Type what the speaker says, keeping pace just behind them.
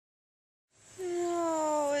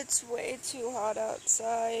it's way too hot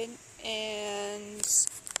outside and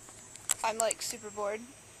I'm like super bored.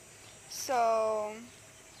 So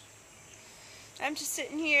I'm just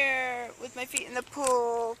sitting here with my feet in the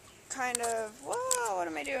pool, kind of, whoa, what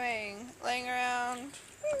am I doing? Laying around.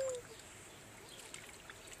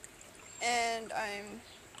 And I'm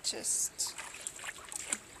just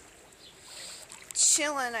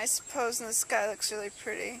chilling, I suppose, and the sky looks really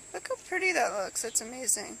pretty. Look how pretty that looks. That's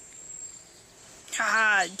amazing.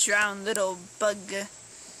 Haha, drowned little bug.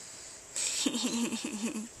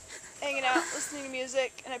 Hanging out, listening to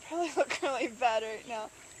music, and I probably look really bad right now.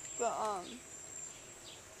 But,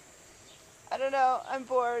 I don't know, I'm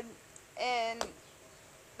bored, and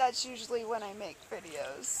that's usually when I make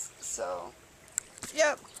videos. So,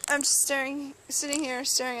 yep, I'm just sitting here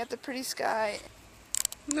staring at the pretty sky.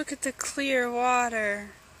 Look at the clear water.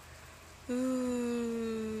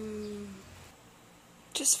 Ooh.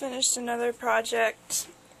 Just finished another project.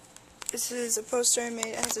 This is a poster I made.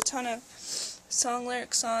 It has a ton of song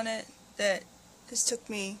lyrics on it that this took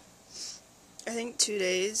me, I think, 2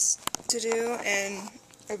 days to do, and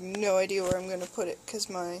I have no idea where I'm going to put it because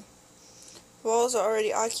my walls are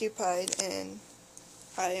already occupied, and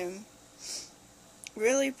I am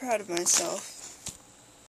really proud of myself.